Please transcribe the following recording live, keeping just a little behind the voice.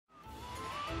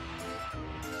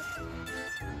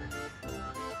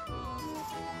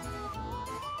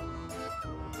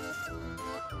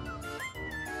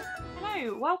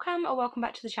Hello, welcome or welcome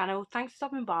back to the channel. Thanks for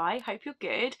stopping by. Hope you're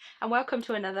good, and welcome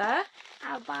to another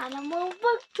Abominable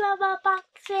Bookclub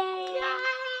unboxing.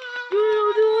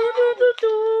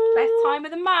 best time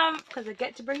of the month because I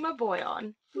get to bring my boy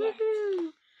on. Yes. Woohoo!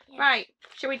 Yes. Right,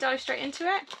 shall we dive straight into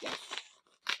it? Yes.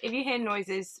 If you hear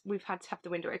noises, we've had to have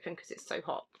the window open because it's so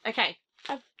hot. Okay.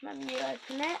 Let me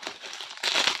open it.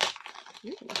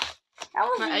 Ooh. That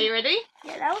was Right, are you ready?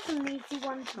 Yeah, that was an easy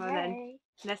one today. Well then,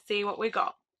 let's see what we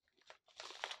got.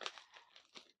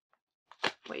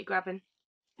 What are you grabbing?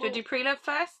 Do we do pre-love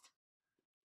first?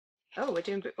 Oh, we're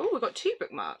doing. Oh, we've got 2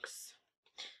 bookmarks.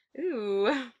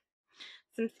 Ooh,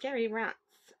 some scary rats.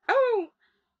 Oh,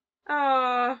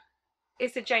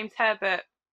 it's a James Herbert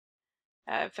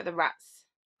for the rats,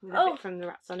 with a bit from the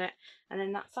rats on it, and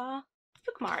then that's our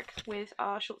bookmark with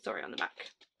our short story on the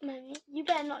back. Mommy, you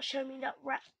better not show me that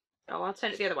rat. Oh, I'll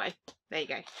turn it the other way. There you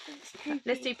go.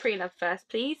 Let's do pre-love first,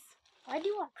 please. Why do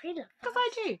you want pre-love? Because I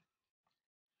do.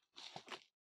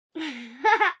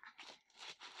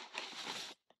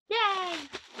 Yay!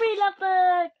 Pre-love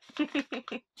book!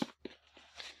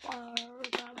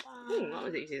 That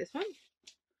was easy, this one.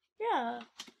 Yeah.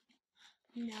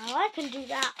 No, I can do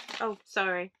that. Oh,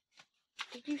 sorry.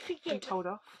 Did you forget? I'm told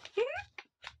off.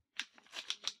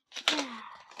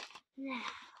 Now,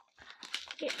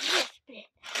 get this bit.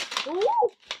 Ooh,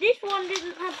 this one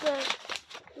didn't have the.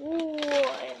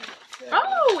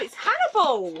 Oh, it's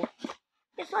Hannibal!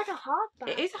 It's like a hardback.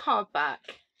 It is a hardback.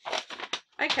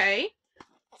 Okay,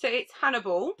 so it's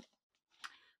Hannibal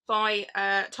by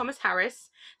Thomas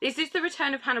Harris. This is the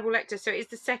return of Hannibal Lecter, so it is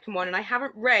the second one, and I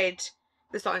haven't read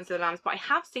The Silence of the Lambs, but I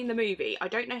have seen the movie. I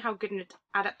don't know how good an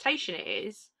adaptation it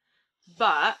is,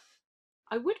 but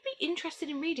I would be interested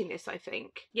in reading this, I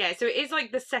think. Yeah, so it is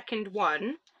like the second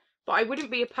one, but I wouldn't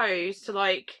be opposed to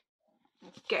like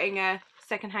getting a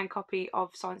second-hand copy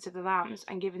of Silence of the Lambs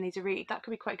and giving these a read. That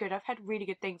could be quite good. I've heard really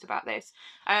good things about this.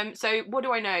 So what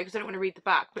do I know? Because I don't want to read the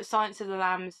back, but Silence of the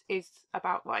Lambs is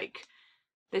about like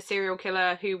the serial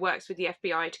killer who works with the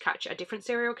FBI to catch a different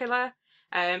serial killer.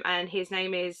 And his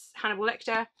name is Hannibal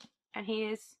Lecter, and he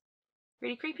is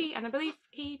really creepy, and I believe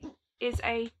he is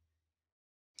a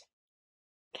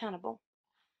cannibal.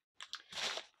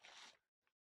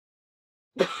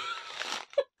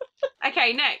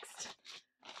 Okay, next.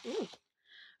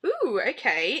 Ooh,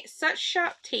 okay. Such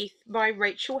Sharp Teeth by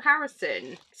Rachel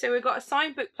Harrison. So we've got a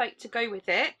signed book plate to go with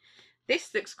it.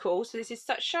 This looks cool. So this is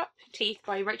Such Sharp Teeth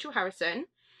by Rachel Harrison.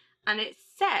 And it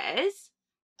says,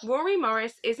 Rory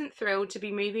Morris isn't thrilled to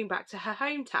be moving back to her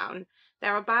hometown.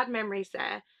 There are bad memories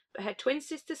there, but her twin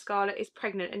sister Scarlett is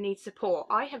pregnant and needs support.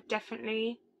 I have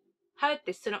definitely heard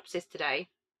this synopsis today.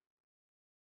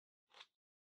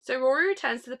 So Rory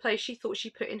returns to the place she thought she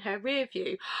put in her rear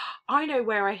view. I know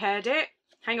where I heard it.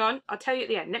 Hang on, I'll tell you at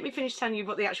the end. Let me finish telling you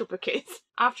what the actual book is.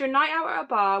 After a night out at a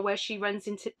bar where she runs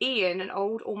into Ian, an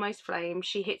old, almost flame,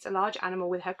 she hits a large animal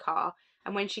with her car,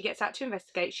 and when she gets out to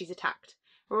investigate, she's attacked.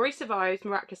 Rory survives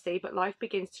miraculously, but life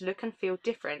begins to look and feel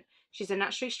different. She's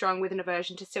unnaturally strong with an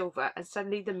aversion to silver, and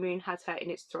suddenly the moon has her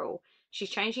in its thrall. She's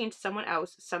changing into someone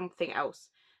else, something else.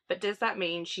 But does that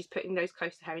mean she's putting those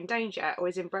close to her in danger, or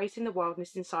is embracing the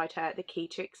wildness inside her the key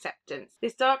to acceptance?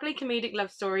 This darkly comedic love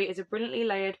story is a brilliantly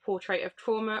layered portrait of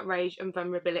trauma, rage and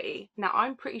vulnerability. Now,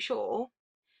 I'm pretty sure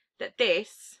that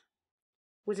this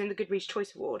was in the Goodreads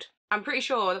Choice Award. I'm pretty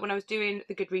sure that when I was doing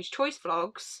the Goodreads Choice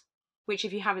vlogs, which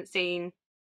if you haven't seen,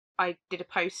 I did a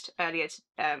post earlier,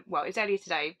 well, it's earlier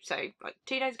today, so like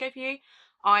 2 days ago for you.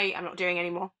 I am not doing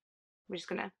anymore. We're just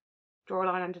going to draw a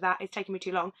line under that. It's taking me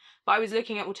too long, but I was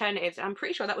looking at alternatives and I'm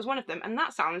pretty sure that was one of them, and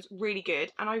that sounds really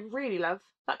good and I really love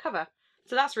that cover,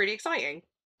 so that's really exciting.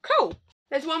 Cool.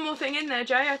 There's one more thing in there,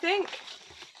 Jay, I think.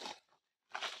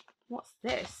 What's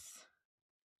this?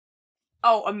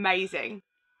 Oh, amazing.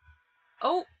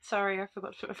 Oh, sorry, I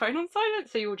forgot to put my phone on silent,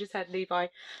 so you all just heard Levi.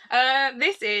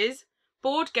 This is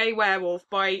Bored Gay Werewolf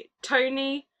by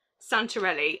Tony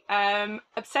Santarelli.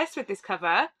 Obsessed with this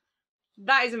cover.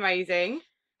 That is amazing.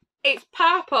 It's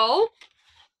purple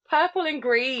and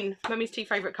green. Mummy's 2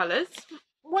 favourite colours.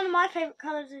 One of my favourite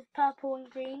colours is purple and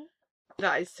green.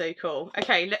 That is so cool.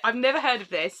 Okay, I've never heard of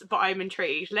this, but I'm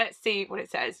intrigued. Let's see what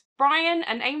it says. Brian,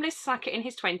 an aimless slacker in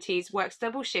his 20s, works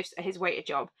double shifts at his waiter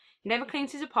job, never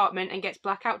cleans his apartment and gets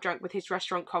blackout drunk with his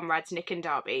restaurant comrades Nick and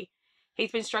Darby.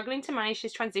 He's been struggling to manage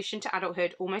his transition to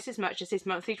adulthood almost as much as his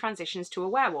monthly transitions to a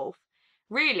werewolf.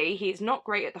 Really, he is not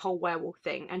great at the whole werewolf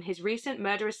thing, and his recent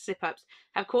murderous slip-ups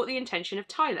have caught the attention of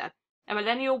Tyler, a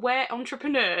millennial were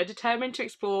entrepreneur determined to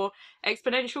explore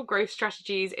exponential growth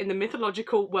strategies in the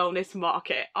mythological wellness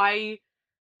market.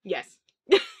 Yes.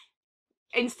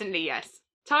 Instantly yes.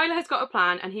 Tyler has got a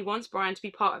plan and he wants Brian to be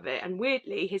part of it, and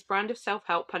weirdly, his brand of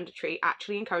self-help punditry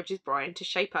actually encourages Brian to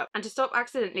shape up and to stop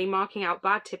accidentally marking out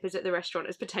bad tippers at the restaurant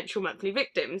as potential monthly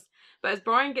victims. But as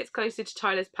Brian gets closer to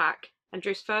Tyler's pack and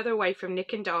drifts further away from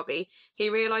Nick and Darby, he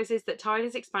realises that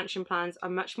Tyler's expansion plans are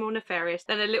much more nefarious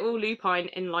than a little lupine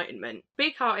enlightenment.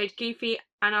 Big-hearted, goofy,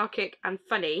 anarchic and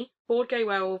funny, Board Game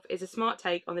Werewolf is a smart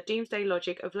take on the doomsday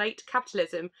logic of late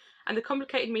capitalism and the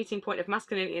complicated meeting point of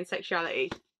masculinity and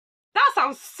sexuality. That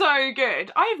sounds so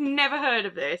good. I have never heard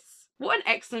of this. What an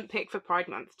excellent pick for Pride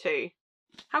Month too.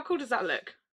 How cool does that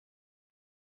look?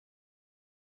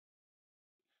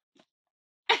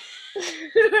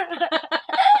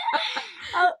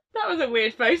 Oh, that was a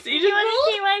weird face. You do you want to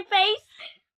see my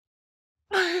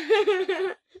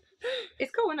face?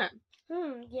 It's cool, isn't it?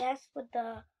 Yes, with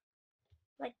the,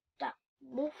 like, that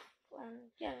wolf and,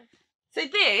 yeah. So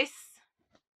this,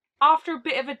 after a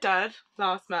bit of a dud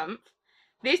last month,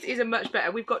 this is a much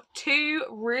better. We've got 2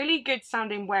 really good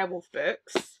sounding werewolf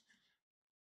books.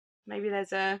 Maybe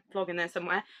there's a vlog in there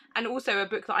somewhere. And also a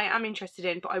book that I am interested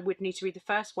in, but I would need to read the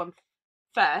first one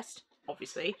first,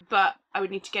 obviously. But I would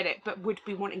need to get it, but would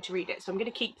be wanting to read it. So I'm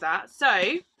going to keep that.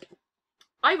 So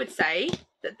I would say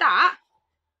that that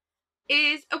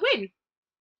is a win.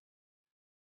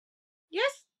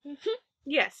 Yes?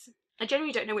 Yes. I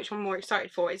generally don't know which one I'm more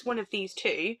excited for. It's one of these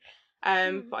 2.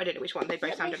 But I don't know which one. They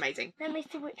both sound amazing. Let me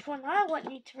see which one I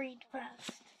want you to read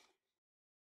first.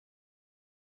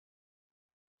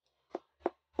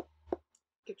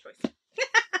 Good choice.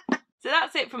 So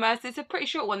that's it from us. It's a pretty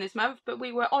short one this month, but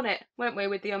we were on it, weren't we,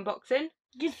 with the unboxing?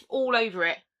 Just all over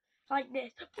it. Like this.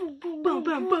 Boom, boom, Boom,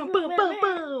 boom, boom, boom, boom,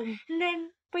 boom. And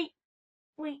then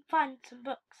we found some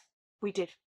books. We did.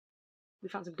 We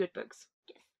found some good books.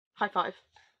 Yes. High five.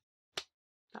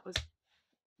 That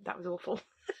was awful.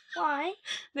 Why?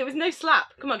 There was no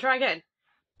slap. Come on, try again.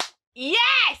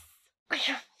 Yes!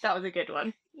 That was a good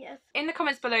one. Yes. In the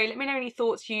comments below, let me know any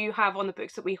thoughts you have on the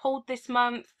books that we hold this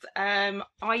month. I'm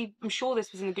sure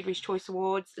this was in the Goodreads Choice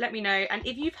Awards. Let me know. And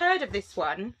if you've heard of this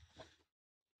one,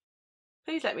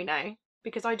 please let me know,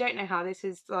 because I don't know how this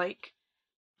has, like,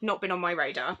 not been on my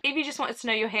radar. If you just want us to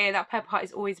know you're here, that purple heart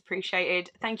is always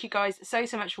appreciated. Thank you guys so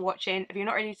much for watching. If you're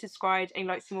not already subscribed and you'd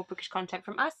like to see more bookish content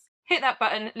from us, hit that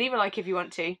button, leave a like if you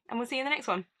want to, and we'll see you in the next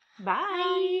one. Bye!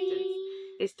 Bye.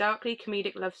 This darkly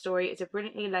comedic love story is a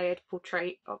brilliantly layered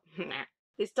portrait of...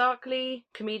 This darkly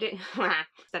comedic...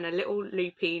 and a little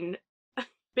lupine...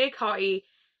 big hearty...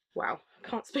 Wow, I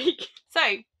can't speak.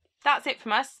 So, that's it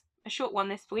from us. A short one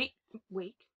this week.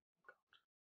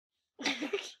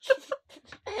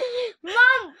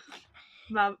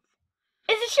 Month.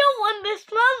 It's a short one this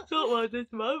month. Short one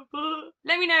this month.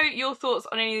 Let me know your thoughts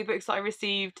on any of the books that I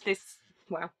received this...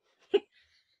 Well.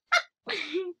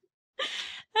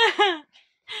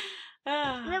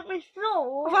 Let me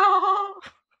know.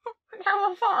 That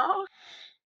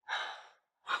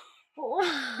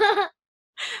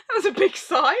was a big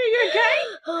sigh. Are you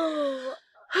okay?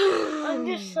 I'm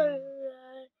just so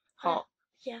hot.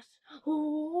 Yes.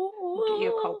 I'll get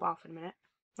you a cold bath in a minute.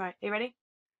 Right, are you ready?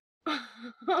 I'm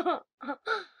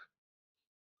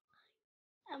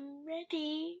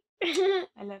ready.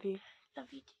 I love you.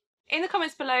 Love you too. In the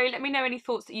comments below, let me know any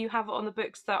thoughts that you have on the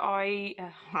books that I...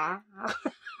 Why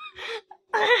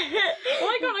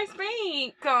can't I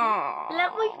speak? Oh.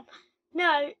 Let me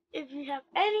know if you have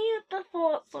any of the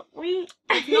thoughts that we...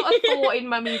 It's not a thought in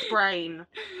Mummy's brain.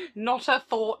 Not a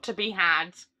thought to be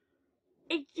had.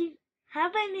 If you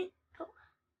have any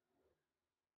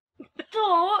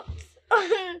thoughts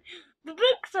on the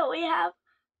books that we have,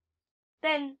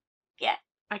 then yeah.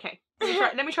 Okay,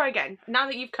 let me try again. Now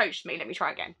that you've coached me, let me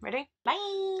try again. Ready? Bye.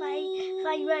 Bye.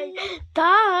 Bye. Bye.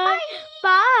 Bye.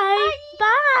 Bye.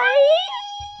 Bye.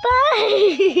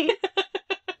 Bye. Bye.